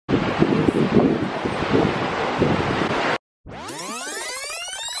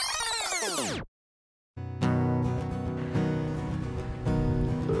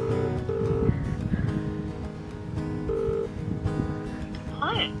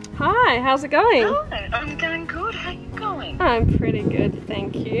Hi, how's it going? Hi, I'm going good. How you going? I'm pretty good,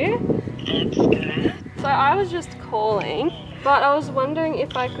 thank you. That's good. So I was just calling, but I was wondering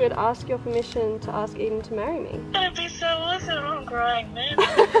if I could ask your permission to ask Eden to marry me. That'd be so awesome. I'm crying, man.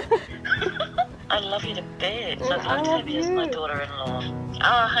 I love you to bits. I'd I love to love have you as you. my daughter-in-law.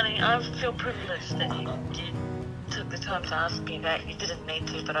 Oh, honey, I feel privileged that you took the time to ask me that. You didn't need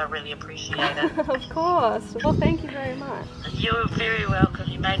to, but I really appreciate it. Of course. Well, thank you very much. You're very welcome.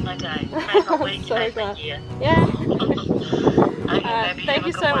 You made my day. You made my week. You So made my glad. year. Yeah. Okay, baby, Thank have a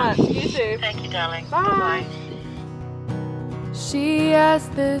you good so one. much. You too. Thank you, darling. Bye. Bye-bye. She has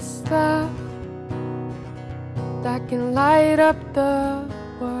this laugh that can light up the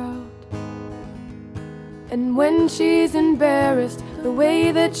world. And when she's embarrassed, the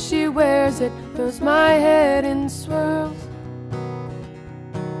way that she wears it throws my head in swirls.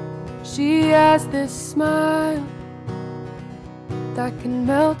 She has this smile that can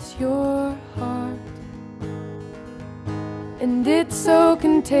melt your heart. And it's so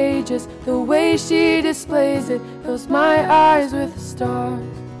contagious, the way she displays it fills my eyes with stars.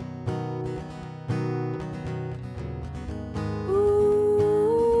 Ooh,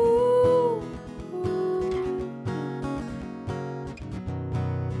 ooh.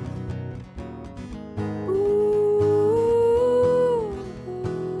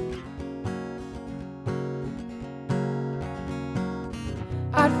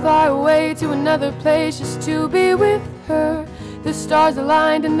 I'd fly away to another place just to be with her. The stars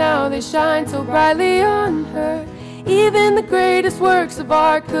aligned and now they shine so brightly on her. Even the greatest works of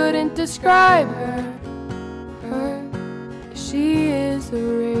art couldn't describe her. She is a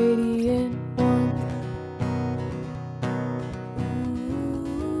radiant warmth.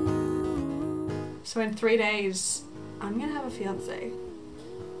 So in 3 days, I'm gonna have a fiance.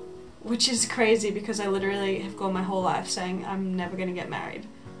 Which is crazy because I literally have gone my whole life saying I'm never gonna get married.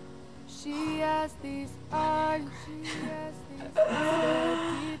 She has these eyes,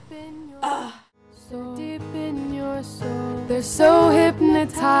 so deep in your soul. They're so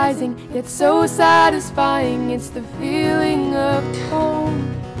hypnotizing, yet so satisfying. It's the feeling of home.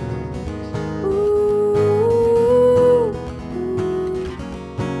 Ooh.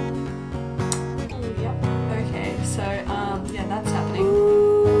 Yep. Okay, so yeah, that's happening.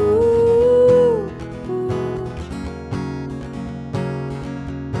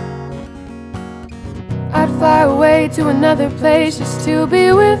 I'd fly away to another place just to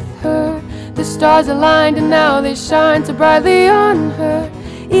be with her. The stars aligned and now they shine so brightly on her.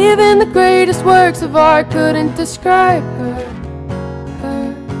 Even the greatest works of art couldn't describe her.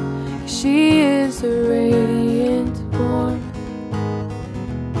 She is a radiant warmth.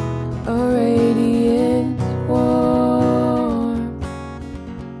 A radiant warmth.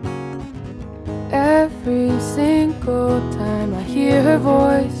 Every single time I hear her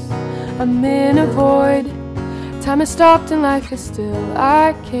voice, I'm in a void. Time has stopped and life is still.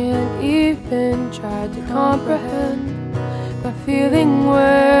 I can't even try to comprehend my feeling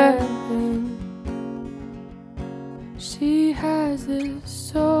when she has this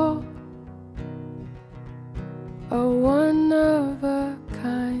soul, a one of a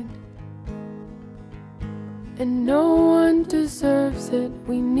kind, and no one deserves it.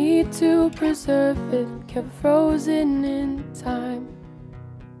 We need to preserve it, kept frozen in time.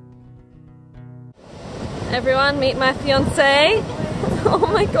 Everyone, meet my fiance. Oh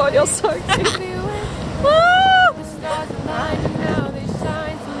my god, you're so cute. Woo!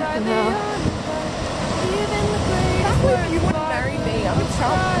 You want to marry me? I'm a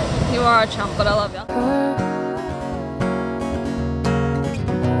chump. You are a chump, but I love you.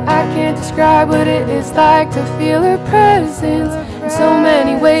 I can't describe what it is like to feel her presence. In so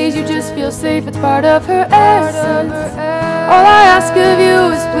many ways you just feel safe, it's part of her essence. All I ask of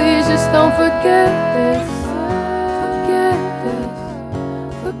you is please just don't forget this.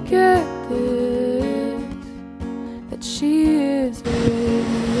 Forget this, that she is a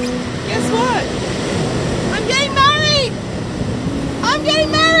radiant. Guess what? I'm getting married! I'm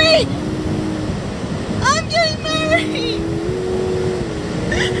getting married! I'm getting married!